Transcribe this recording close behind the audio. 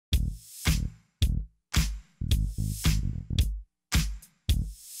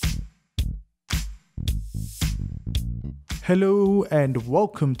Hello and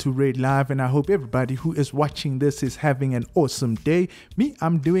welcome to RedLive, and I hope everybody who is watching this is having an awesome day. Me,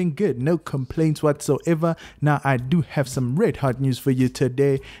 I'm doing good, no complaints whatsoever. Now I do have some red hot news for you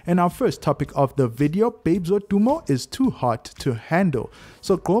today, and our first topic of the video, Babes Wodumo is too hot to handle.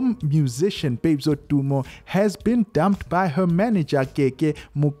 So Gqom musician Babes Wodumo has been dumped by her manager Keke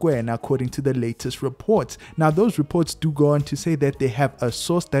Mokoena, according to the latest reports. Now those reports do go on to say that they have a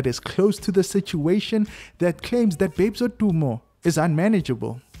source that is close to the situation that claims that Babes Wodumo is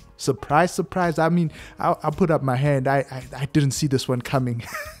unmanageable. Surprise, surprise. I mean, I'll put up my hand. I didn't see this one coming.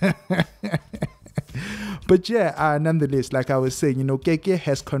 But yeah, nonetheless, like I was saying, Keke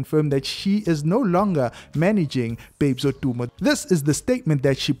has confirmed that she is no longer managing Babes Wodumo. This is the statement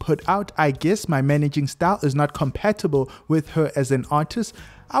that she put out. I guess my managing style is not compatible with her as an artist.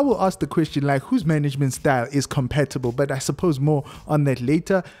 I will ask the question, like, whose management style is compatible? But I suppose more on that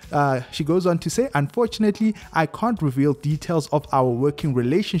later. She goes on to say, unfortunately, I can't reveal details of our working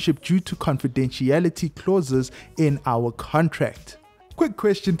relationship due to confidentiality clauses in our contract. Quick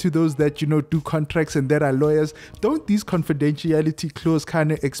question to those that do contracts and that are lawyers. Don't these confidentiality clauses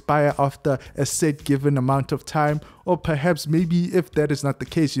kind of expire after a set given amount of time? Or perhaps maybe if that is not the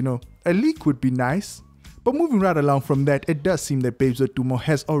case, a leak would be nice. But moving right along from that, it does seem that Babes Wodumo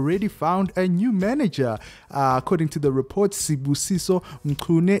has already found a new manager. According to the report, Sibusiso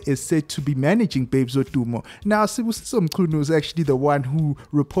Mkhune is said to be managing Babes Wodumo. Now, Sibusiso Mkhune was actually the one who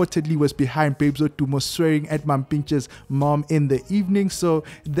reportedly was behind Babes Wodumo swearing at Mampintsha's mom in the evening. So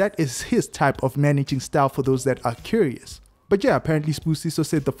that is his type of managing style for those that are curious. But yeah, apparently Sibusiso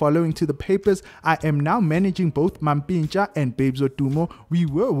said the following to the papers: I am now managing both Mampintsha and Babes Wodumo. We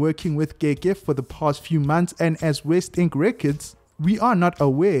were working with Keke for the past few months, and as West Ink Records, we are not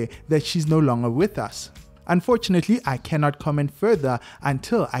aware that she's no longer with us. Unfortunately, I cannot comment further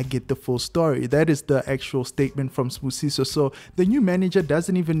until I get the full story. That is the actual statement from Sibusiso. So the new manager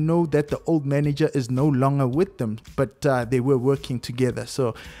doesn't even know that the old manager is no longer with them, but they were working together.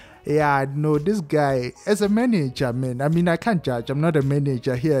 So yeah, no, this guy, as a manager, man, I mean, I can't judge. I'm not a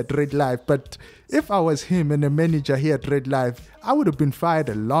manager here at RedLive, but if I was him and a manager here at RedLive, I would have been fired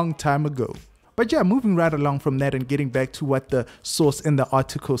a long time ago. But yeah, moving right along from that and getting back to what the source in the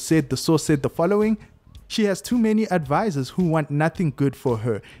article said, the source said the following: she has too many advisors who want nothing good for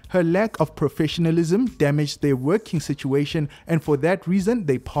her. Her lack of professionalism damaged their working situation, and for that reason,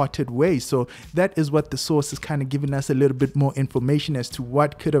 they parted ways. So that is what the source is kind of giving us a little bit more information as to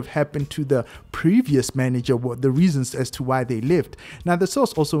what could have happened to the previous manager, what the reasons as to why they left. Now, the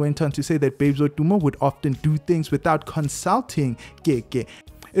source also went on to say that Babes Wodumo would often do things without consulting Keke.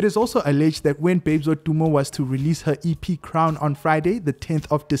 It is also alleged that when Babes Wodumo was to release her EP Crown on Friday, the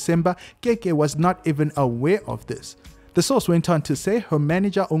 10th of December, Keke was not even aware of this. The source went on to say her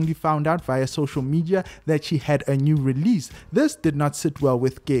manager only found out via social media that she had a new release. This did not sit well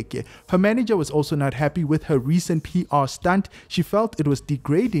with Keke. Her manager was also not happy with her recent PR stunt. She felt it was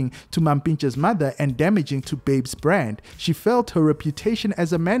degrading to Mampintsha's mother and damaging to Babe's brand. She felt her reputation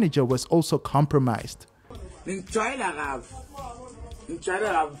as a manager was also compromised.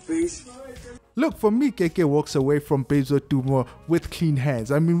 Look, for me, Keke walks away from Babes Wodumo with clean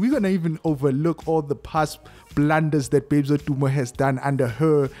hands. I mean, we're going to even overlook all the past blunders that Babes Wodumo has done under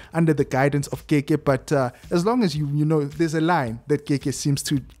her, under the guidance of Keke. But as long as there's a line that Keke seems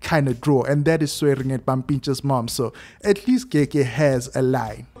to kind of draw, and that is swearing at Mampintsha's mom. So at least Keke has a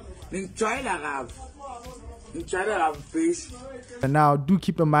line. And now, do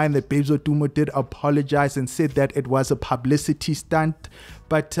keep in mind that Babes Wodumo did apologize and said that it was a publicity stunt.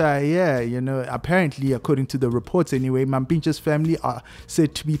 But yeah, apparently, according to the reports anyway, Mampintsha's family are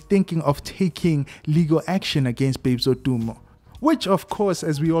said to be thinking of taking legal action against Babes Wodumo, which, of course,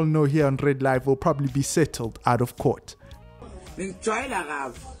 as we all know here on RedLive, will probably be settled out of court.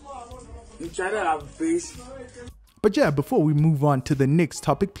 But yeah, before we move on to the next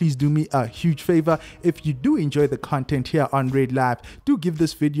topic, please do me a huge favor. If you do enjoy the content here on RedLive, do give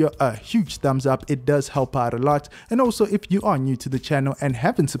this video a huge thumbs up. It does help out a lot. And also, if you are new to the channel and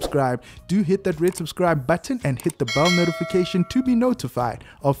haven't subscribed, do hit that red subscribe button and hit the bell notification to be notified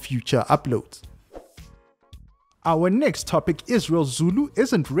of future uploads. Our next topic, Israel Zulu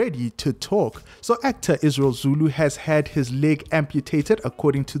isn't ready to talk. So actor Israel Zulu has had his leg amputated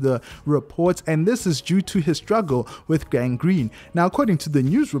according to the reports, and this is due to his struggle with gangrene. Now, according to the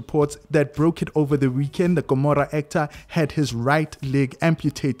news reports that broke it over the weekend, the Gomorrah actor had his right leg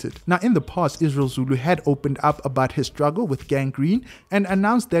amputated. Now, in the past, Israel Zulu had opened up about his struggle with gangrene and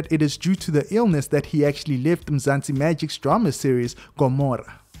announced that it is due to the illness that he actually left Mzansi Magic's drama series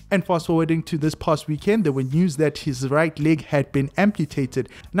Gomorrah. And fast forwarding to this past weekend, there were news that his right leg had been amputated.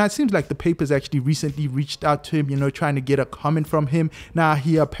 Now it seems like the papers actually recently reached out to him, trying to get a comment from him. Now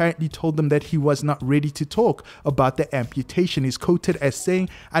he apparently told them that he was not ready to talk about the amputation. He's quoted as saying,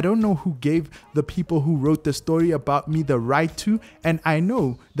 "I don't know who gave the people who wrote the story about me the right to, and I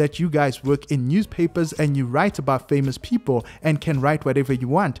know that you guys work in newspapers and you write about famous people and can write whatever you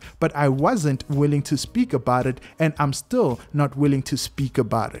want, but I wasn't willing to speak about it, and I'm still not willing to speak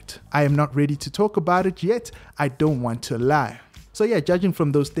about it. I am not ready to talk about it yet. I don't want to lie." So yeah, judging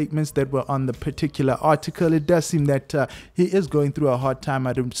from those statements that were on the particular article, it does seem that he is going through a hard time.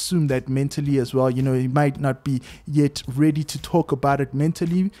 I'd assume that mentally as well, he might not be yet ready to talk about it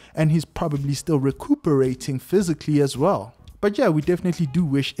mentally, and he's probably still recuperating physically as well. But yeah, we definitely do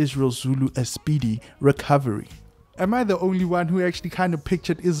wish Israel Zulu a speedy recovery. Am I the only one who actually kind of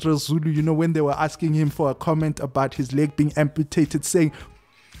pictured Israel Zulu, when they were asking him for a comment about his leg being amputated, saying,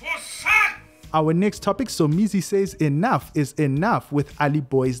 Our next topic, Somizi says enough is enough with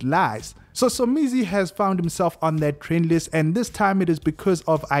AliBoy's lies. So Somizi has found himself on that trend list, and this time it is because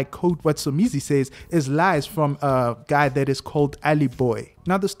of, I quote what Somizi says, is lies from a guy that is called AliBoy.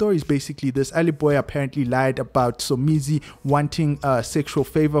 Now the story is basically this. AliBoy apparently lied about Somizi wanting a sexual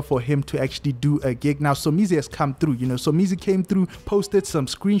favor for him to actually do a gig. Now Somizi has come through, Somizi came through, posted some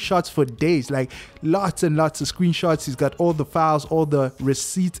screenshots for days, like lots and lots of screenshots. He's got all the files, all the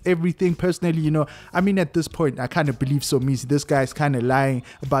receipts, everything. Personally, at this point, I kind of believe Somizi. This guy's kind of lying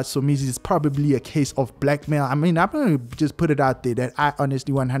about Somizi. It's probably a case of blackmail. I'm going to just put it out there that I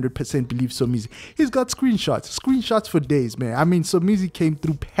honestly 100% believe Somizi. He's got screenshots for days, man. Somizi came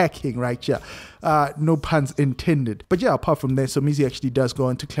through packing right here. No puns intended. But yeah, apart from that, Somizi actually does go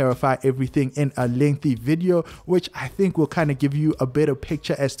on to clarify everything in a lengthy video, which I think will kind of give you a better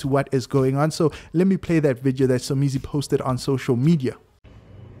picture as to what is going on. So let me play that video that Somizi posted on social media.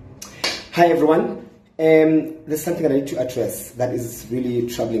 Hi everyone. There's something I need to address that is really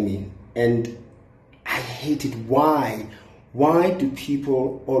troubling me, and I hate it. Why do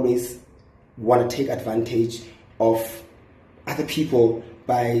people always want to take advantage of other people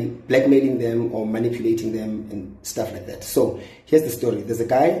by blackmailing them or manipulating them and stuff like that? So here's the story. There's a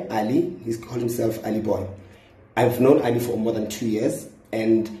guy, Ali. He's called himself AliBoy. I've known Ali for more than 2 years,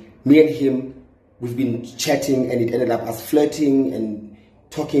 and me and him, we've been chatting, and it ended up us flirting and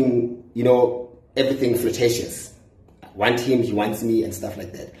talking, everything flirtatious. I want him, he wants me, and stuff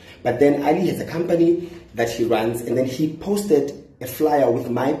like that. But then Ali has a company that he runs, and then he posted a flyer with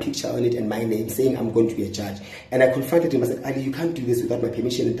my picture on it and my name, saying I'm going to be a judge. And I confronted him. I said, Ali, you can't do this without my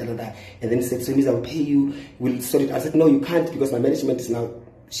permission, and da-da-da. And then he said, Somizi, I'll pay you, we'll sort it. I said, no, you can't, because my management is now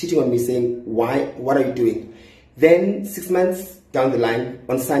shitting on me, saying, why, what are you doing? Then 6 months down the line,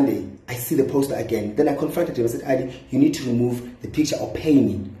 on Sunday, I see the poster again. Then I confronted him. I said, Ali, you need to remove the picture or pay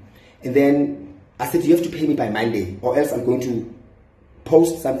me. And then I said, you have to pay me by Monday, or else I'm going to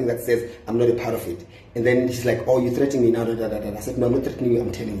post something that says I'm not a part of it. And then he's like, oh, you're threatening me now, da, da, da, da. I said, no, I'm not threatening you,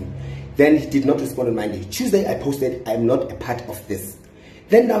 I'm telling you. Then he did not respond on Monday. Tuesday, I posted, I'm not a part of this.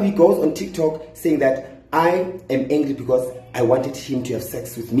 Then now he goes on TikTok saying that I am angry because I wanted him to have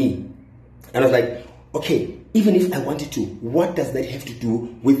sex with me. And I was like, okay, even if I wanted to, what does that have to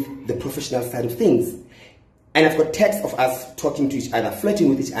do with the professional side of things? And I've got texts of us talking to each other, flirting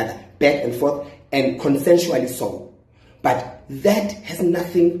with each other, back and forth, and consensually so. But that has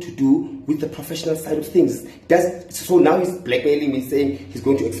nothing to do with the professional side of things. So now he's blackmailing me, saying he's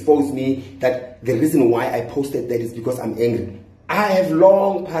going to expose me, that the reason why I posted that is because I'm angry. I have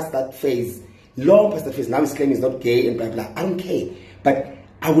long passed that phase. Now he's claiming he's not gay and blah, blah. I don't care. But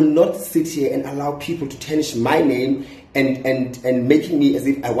I will not sit here and allow people to tarnish my name and making me as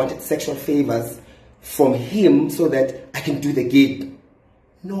if I wanted sexual favors from him so that I can do the gig.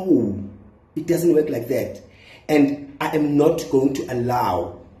 No, it doesn't work like that. And I am not going to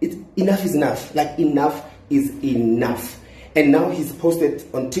allow it. Enough is enough. Like, enough is enough. And now he's posted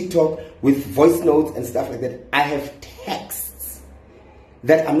on TikTok with voice notes and stuff like that. I have texts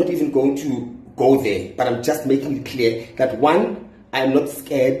that I'm not even going to go there, but I'm just making it clear that, one, I'm not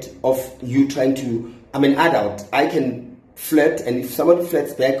scared of you trying to, I'm an adult. I can flirt, and if someone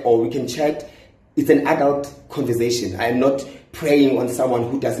flirts back or we can chat, it's an adult conversation. I am not preying on someone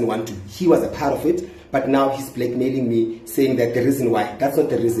who doesn't want to. He was a part of it, but now he's blackmailing me, saying that the reason why. That's not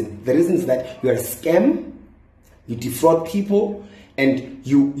the reason. The reason is that you're a scam, you defraud people, and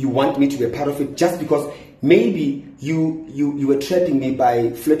you want me to be a part of it just because maybe you were trapping me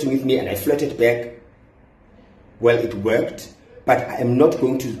by flirting with me and I flirted back. Well, it worked, but I am not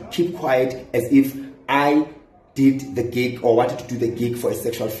going to keep quiet as if I did the gig or wanted to do the gig for a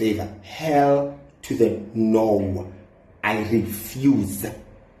sexual favor. Hell to the no. I refuse.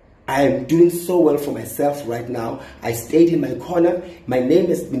 I am doing so well for myself right now. I stayed in my corner. My name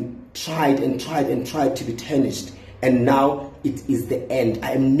has been tried to be tarnished. And now it is the end.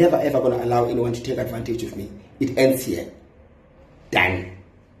 I am never ever going to allow anyone to take advantage of me. It ends here. Done.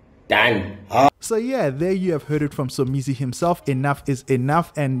 Done. So yeah, there you have heard it from Somizi himself. Enough is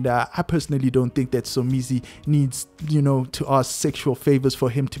enough, and I personally don't think that Somizi needs, to ask sexual favors for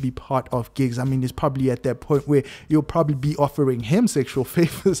him to be part of gigs. I mean, he's probably at that point where you'll probably be offering him sexual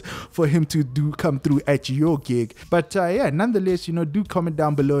favors for him to come through at your gig. But yeah, nonetheless, do comment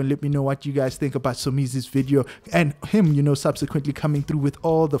down below and let me know what you guys think about Somizi's video and him, subsequently coming through with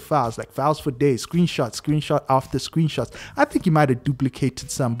all the files, like files for days, screenshot after screenshots. I think he might have duplicated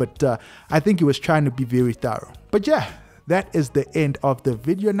some, but I think he was trying to be very thorough. But yeah, that is the end of the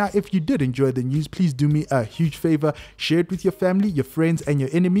video. Now, if you did enjoy the news, please do me a huge favor. Share it with your family, your friends, and your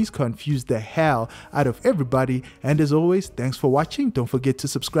enemies. Confuse the hell out of everybody. And as always, thanks for watching. Don't forget to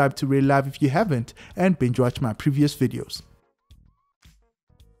subscribe to RedLive if you haven't, and binge watch my previous videos.